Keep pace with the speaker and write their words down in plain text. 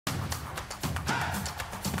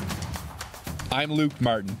I'm Luke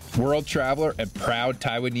Martin, world traveler and proud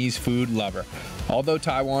Taiwanese food lover. Although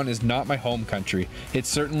Taiwan is not my home country, it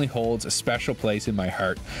certainly holds a special place in my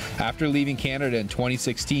heart. After leaving Canada in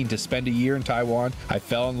 2016 to spend a year in Taiwan, I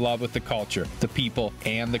fell in love with the culture, the people,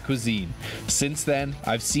 and the cuisine. Since then,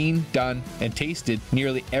 I've seen, done, and tasted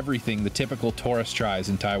nearly everything the typical tourist tries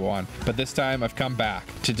in Taiwan. But this time I've come back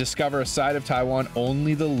to discover a side of Taiwan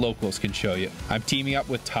only the locals can show you. I'm teaming up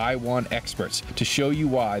with Taiwan experts to show you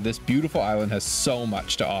why this beautiful island has so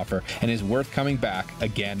much to offer and is worth coming back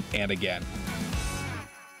again and again.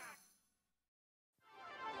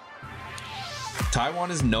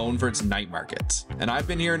 Taiwan is known for its night markets, and I've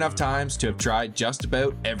been here enough times to have tried just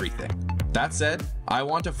about everything. That said, I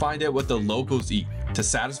want to find out what the locals eat to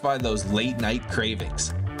satisfy those late night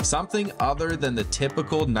cravings. Something other than the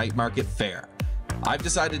typical night market fare. I've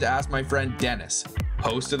decided to ask my friend Dennis,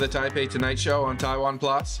 host of the Taipei Tonight Show on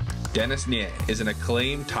TaiwanPlus. Dennis Nieh is an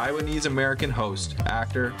acclaimed Taiwanese-American host,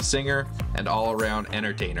 actor, singer, and all-around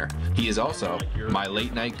entertainer. He is also my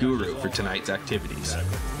late-night guru for tonight's activities.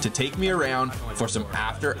 To take me around for some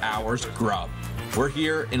after-hours grub, we're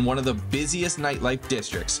here in one of the busiest nightlife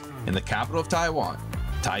districts in the capital of Taiwan,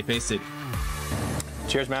 Taipei City.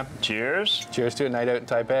 Cheers, man. Cheers. Cheers to a night out in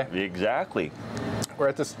Taipei. Exactly. We're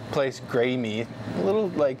at this place, Gray Me. A little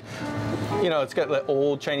like, you know, it's got the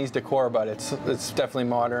old Chinese decor, but it's definitely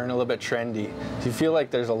modern, a little bit trendy. Do you feel like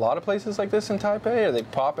there's a lot of places like this in Taipei? Are they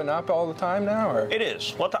popping up all the time now? Or? It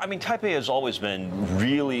is. Well, I mean, Taipei has always been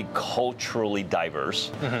really culturally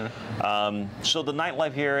diverse. So the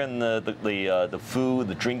nightlife here and the food,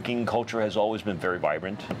 the drinking culture has always been very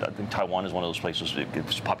vibrant. I think Taiwan is one of those places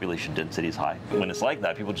whose population density is high. When it's like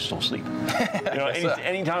that, people just don't sleep. You know,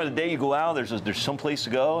 any time of the day you go out, there's some place to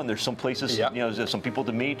go, and there's some places, you know, there's some people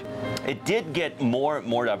to meet. It did get more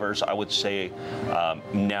diverse, I would say,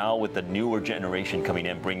 now with the newer generation coming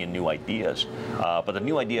in, bringing new ideas. But the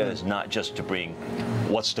new idea is not just to bring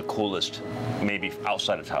what's the coolest, maybe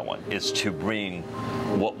outside of Taiwan. It's to bring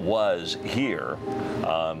what was here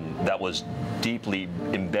that was deeply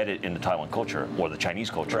embedded in the Taiwan culture or the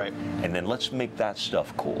Chinese culture, right. And then let's make that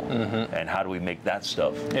stuff cool. And how do we make that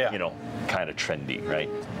stuff, you know, kind of trendy, right?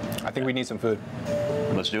 I think we need some food.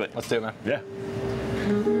 Let's do it. Let's do it, man. Yeah.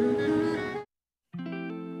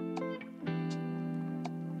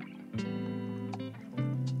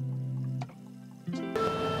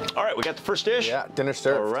 All right, we got the first dish. Yeah, dinner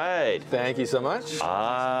served. All right. Thank you so much.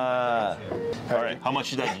 Ah. All right. How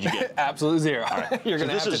much of that did you get? Absolute zero. All right. You're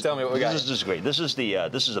gonna have to tell me what we got. This is great. This is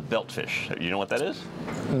a beltfish. You know what that is?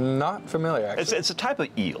 Not familiar, actually. It's a type of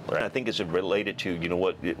eel, right? I think it's related to, you know,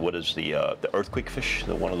 what is the earthquake fish?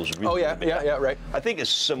 One of those. Really yeah, right. I think it's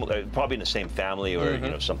similar, probably in the same family or you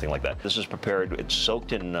know, something like that. This is prepared. It's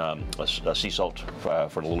soaked in sea salt for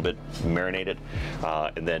a little bit, marinated,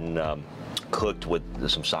 and then cooked with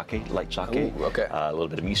some sake, light sake. Ooh, okay. A little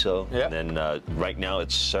bit of miso. Yep. And then right now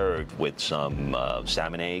it's served with some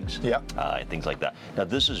salmon eggs. Yep. And things like that. Now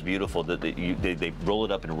this is beautiful. They roll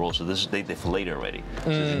it up in a roll. So this they fillet it already. So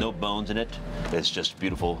there's no bones in it. It's just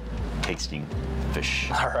beautiful, tasting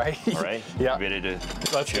fish. All right. All right. Yeah. Ready to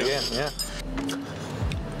Let's begin. Yeah.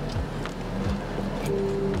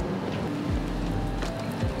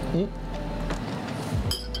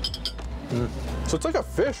 So it's like a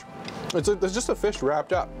fish. There's just a fish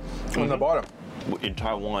wrapped up on the bottom. In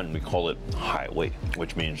Taiwan, we call it highway,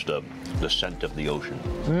 which means the scent of the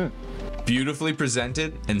ocean. Beautifully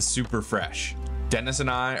presented and super fresh. Dennis and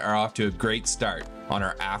I are off to a great start on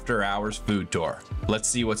our after hours food tour. Let's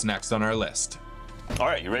see what's next on our list. All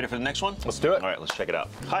right, you ready for the next one? Let's do it. All right, let's check it out.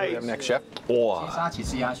 Hi. We have next, chef. Oh.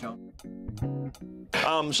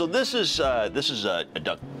 So this is a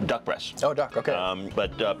duck breast. Oh, duck. Okay.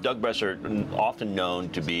 But duck breasts are often known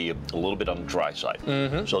to be a little bit on the dry side.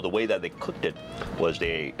 So the way that they cooked it was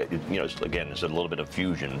you know, again, it's a little bit of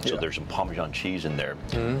fusion. So there's some Parmesan cheese in there,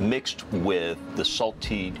 mixed with the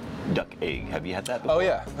salty duck egg. Have you had that before? Oh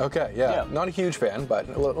yeah. Okay. Yeah. Not a huge fan,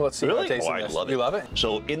 but let's see. Really? How I love it. You love it?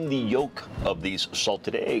 So in the yolk of these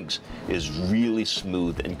salted eggs is really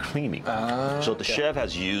smooth and creamy. So the chef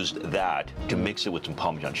has used that to mix it with some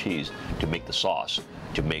Parmesan cheese to make the sauce,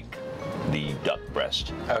 to make the duck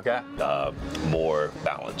breast more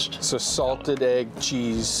balanced. So salted egg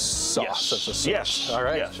cheese sauce. Yes. That's a sauce. Yes. All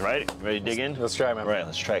right. Yes. Right. Ready to dig in? Let's try, man. All right.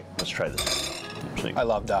 Let's try this. I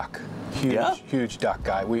love duck. Huge duck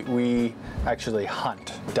guy. We actually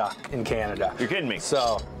hunt duck in Canada. You're kidding me.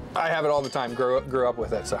 So I have it all the time. Grew up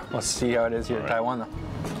with it. So let's see how it is here in Taiwan, though.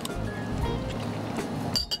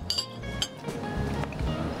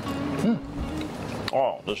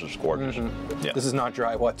 Oh, this is gorgeous. Yeah. This is not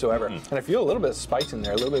dry whatsoever. And I feel a little bit of spice in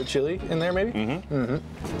there, a little bit of chili in there maybe.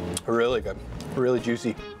 Really good, really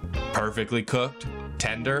juicy. Perfectly cooked,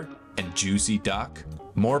 tender, and juicy duck.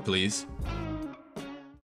 More, please.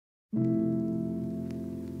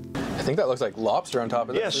 I think that looks like lobster on top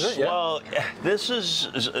of this. Yes, Is it? Yeah. well, this is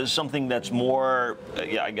something that's more,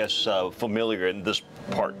 yeah, I guess, familiar in this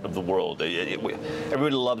part of the world.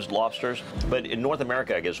 Everybody loves lobsters, but in North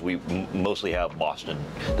America, I guess we mostly have Boston.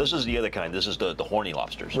 This is the other kind. This is the horny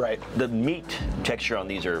lobsters. Right. The meat texture on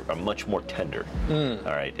these are much more tender.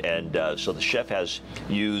 All right, and so the chef has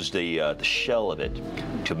used the shell of it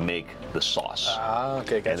to make the sauce. Ah,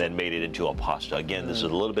 okay, gotcha. And then made it into a pasta. Again, this is a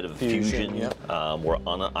little bit of a fusion. We're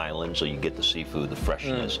on an island, so you get the seafood, the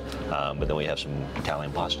freshness, but then we have some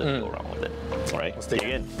Italian pasta to go around with it. All right, let's dig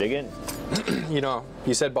in. You know,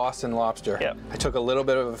 you said Boston lobster. Yeah. I took a little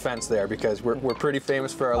bit of offense there because we're pretty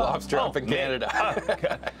famous for our lobster up in Canada.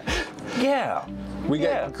 Yeah. We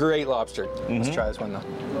get great lobster. Let's try this one though.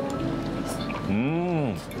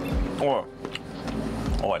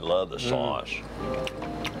 Oh, I love the sauce.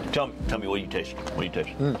 Tell me what you taste. What you taste?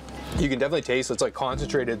 You can definitely taste it's like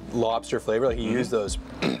concentrated lobster flavor. Like you use those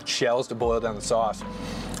shells to boil down the sauce.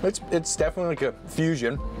 It's definitely like a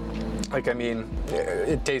fusion. Like, I mean,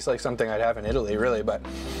 it tastes like something I'd have in Italy, really, but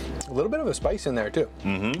a little bit of a spice in there too.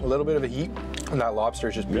 A little bit of a heat, and that lobster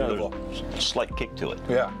is just beautiful. Yeah, there's a slight kick to it.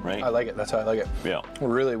 Yeah, right. I like it. That's how I like it. Yeah,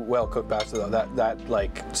 really well cooked pasta though. That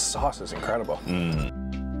like sauce is incredible.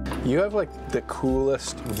 You have like the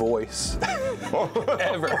coolest voice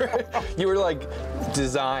ever. You were like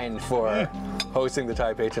designed for hosting the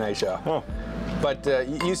Taipei Tonight Show. Oh. But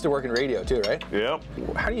you used to work in radio too, right? Yeah.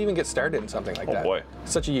 How do you even get started in something like that? Oh boy.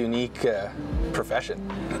 Such a unique profession.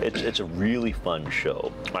 It's a really fun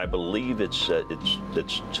show. I believe it's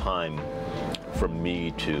time for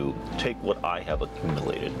me to take what I have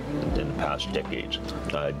accumulated in the past decades,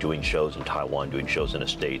 doing shows in Taiwan, doing shows in the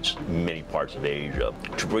States, many parts of Asia,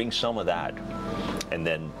 to bring some of that and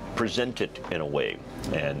then present it in a way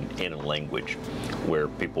and in a language where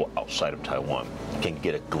people outside of Taiwan can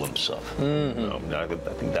get a glimpse of. I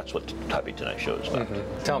think that's what Taipei Tonight Show is about.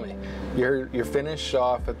 Tell me, you're finished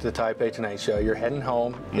off at the Taipei Tonight Show. You're heading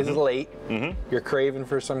home. It's late. You're craving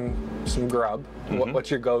for some grub. What's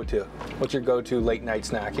your go-to? What's your go-to late night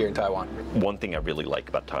snack here in Taiwan? One thing I really like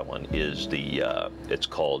about Taiwan is it's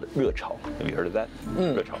called chao. Have you heard of that?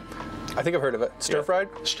 Chao. I think I've heard of it. Stir-fried?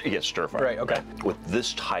 Yes, stir-fried. Right, okay. With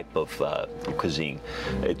this type of cuisine,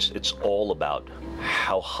 it's all about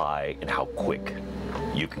how high and how quick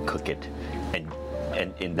you can cook it, and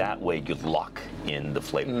in that way you lock in the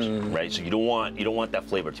flavors, right? So you don't want that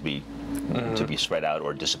flavor to be spread out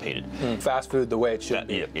or dissipated. Fast food the way it should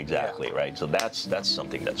be. Yeah, exactly, right. So that's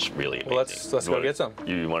something that's really amazing. Well, let's go get some.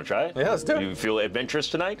 You want to try it? Yeah, let's do it. You feel adventurous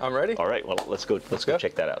tonight? I'm ready. All right, well, let's go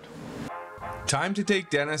check that out. Time to take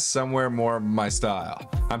Dennis somewhere more my style.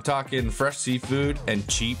 I'm talking fresh seafood and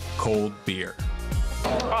cheap cold beer.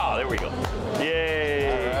 Oh, there we go.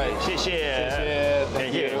 Yay! All right. 谢谢.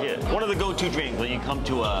 Thank you. Here. One of the go-to drinks when you come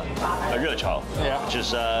to a chao, which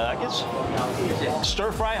is I guess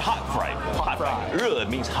stir-fry, hot fry. Hot fry. It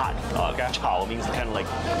means hot. Chao means kind of like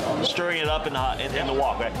stirring it up in the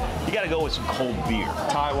wok. Right? You got to go with some cold beer.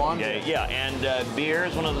 Taiwan. Yeah, and beer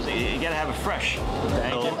is one of those. You got to have it fresh.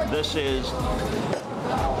 This is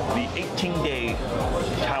the 18-day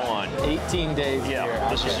Taiwan. 18 days here.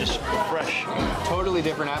 This is just fresh. Totally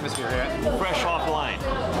different atmosphere here. Fresh off the line.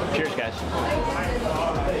 Cheers, guys.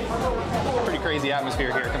 Pretty crazy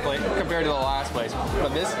atmosphere here compared to the last place.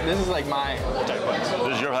 But this is like my type place.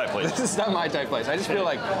 This is your high place. This is not my type place. I just feel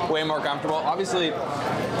like way more comfortable. Obviously,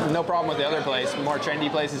 no problem with the other place. More trendy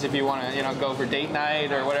places if you want to, go for date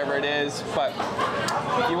night or whatever it is. But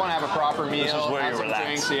if you want to have a proper meal, this is where have you some relax.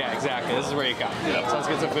 drinks, yeah, exactly. This is where you come. So let's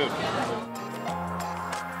get some food.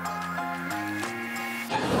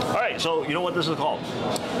 All right, so you know what this is called?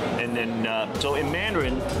 And then, so in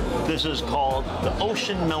Mandarin, this is called the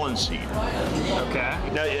ocean melon seed. Okay.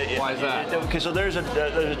 Now, why is that? Okay, so there's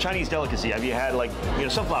a Chinese delicacy. Have you had like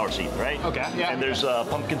sunflower seed, right? Okay. Yeah. And there's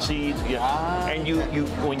pumpkin seeds. And you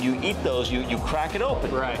when you eat those, you crack it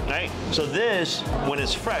open. Right. Right. So this, when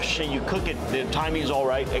it's fresh and you cook it, the timing's all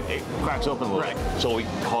right. It cracks open a little. Right. So we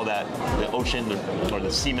call that the ocean or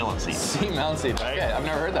the sea melon seed. Sea melon seed. Right? Okay, I've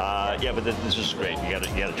never heard that. Yeah, but this is great. You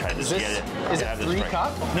gotta try this. Is it 3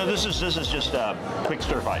 cup? No, this is just quick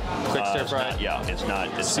stir fry. Quick stir fry. It's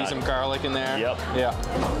not. See some garlic in there. Yep.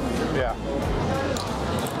 Yeah.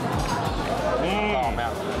 Oh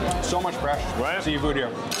man, so much fresh seafood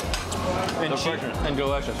here. And cheap and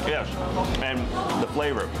delicious. Yes, and the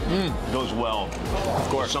flavor goes well. Of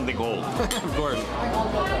course, something cold. Of course.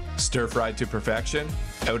 Stir fried to perfection,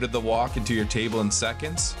 out of the wok into your table in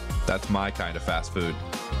seconds. That's my kind of fast food.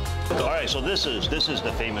 All right, so this is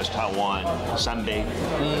the famous Taiwan sanbei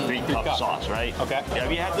 3-cup sauce, right? Okay.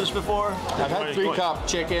 Have you had this before? I've had 3-cup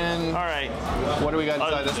chicken. All right. What do we got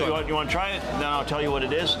inside this one? You want to try it? Then I'll tell you what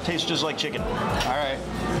it is. Tastes just like chicken. All right.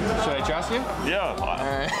 Should I trust you? Yeah. All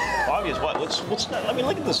right. Obvious. What's that? I mean,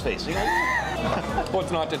 look at this face. You know?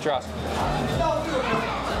 What's not to trust?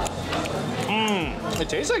 It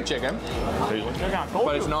tastes like chicken,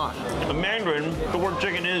 but it's not. The Mandarin, the word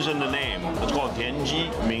chicken is in the name. It's called tianji,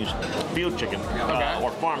 means field chicken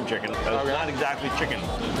or farm chicken. It's not exactly chicken,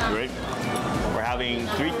 right? We're having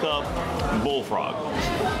 3-cup bullfrog.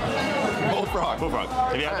 Bullfrog. Bullfrog.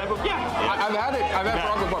 Have you had that before? Yeah. I've had it. I've had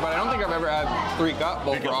frog before, but I don't think I've ever had 3-cup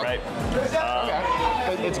bullfrog. Right.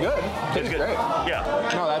 Okay. It's good. It's great. Yeah.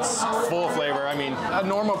 No, that's full flavor. I mean, a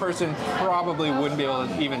normal person probably wouldn't be able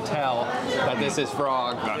to even tell that this is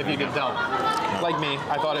frog if you could tell. Like me,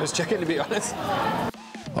 I thought it was chicken, to be honest.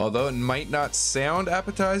 Although it might not sound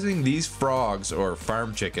appetizing, these frogs or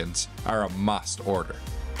farm chickens are a must order.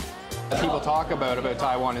 People talk about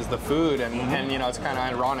Taiwan is the food, and you know, it's kind of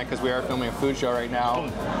ironic because we are filming a food show right now,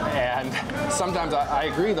 and sometimes I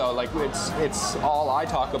agree though, like it's all I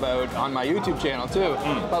talk about on my YouTube channel too.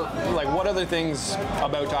 But like, what other things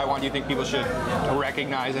about Taiwan do you think people should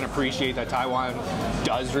recognize and appreciate that Taiwan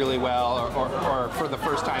does really well, or for the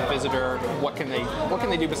first time visitor, what can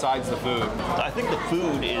they do besides the food? I think the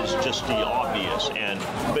food is just the obvious,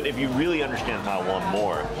 but if you really understand Taiwan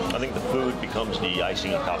more, I think the food becomes the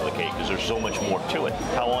icing on top of the cake. Because there's so much more to it.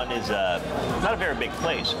 Taiwan is not a very big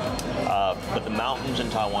place, but the mountains in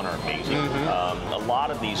Taiwan are amazing. A lot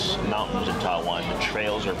of these mountains in Taiwan, the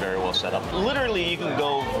trails are very well set up. Literally, you can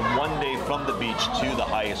go one day from the beach to the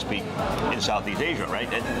highest peak in Southeast Asia,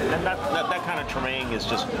 right? And that kind of terrain is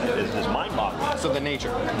just is mind-boggling. So the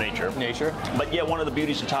nature. But yeah, one of the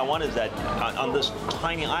beauties of Taiwan is that on this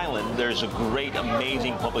tiny island, there's a great,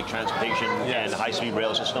 amazing public transportation and high-speed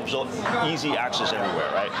rail system, so easy access everywhere,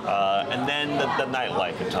 right? And then the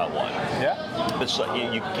nightlife in Taiwan. Yeah. It's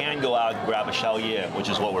like you can go out and grab a chao, which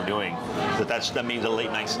is what we're doing. But that means a late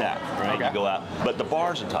night snack, right? Okay. You go out. But the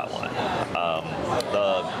bars in Taiwan,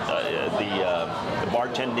 the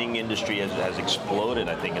bartending industry has exploded,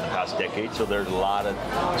 I think, in the past decade. So there's a lot of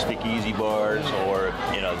speakeasy bars or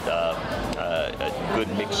good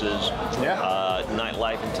mixes. Yeah.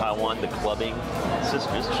 Nightlife in Taiwan, the clubbing. It's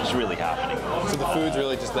just really happening. So the food's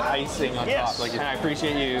really just the icing on top. Like, and I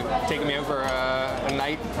appreciate you taking me out for a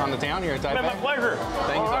night on the town here in Taipei. My pleasure.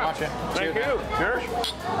 Thank you so much. Thank you. Cheers.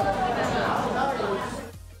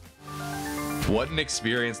 What an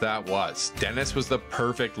experience that was. Dennis was the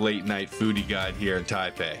perfect late night foodie guide here in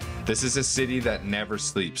Taipei. This is a city that never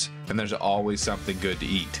sleeps, and there's always something good to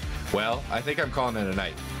eat. Well, I think I'm calling it a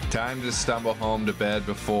night. Time to stumble home to bed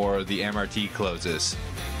before the MRT closes.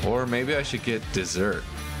 Or maybe I should get dessert.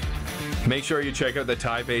 Make sure you check out the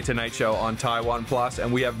Taipei Tonight Show on TaiwanPlus,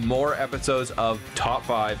 and we have more episodes of Top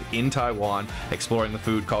 5 in Taiwan, exploring the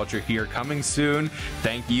food culture here coming soon.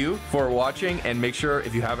 Thank you for watching, and make sure,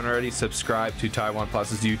 if you haven't already, subscribe to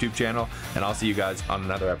TaiwanPlus's YouTube channel, and I'll see you guys on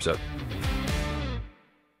another episode.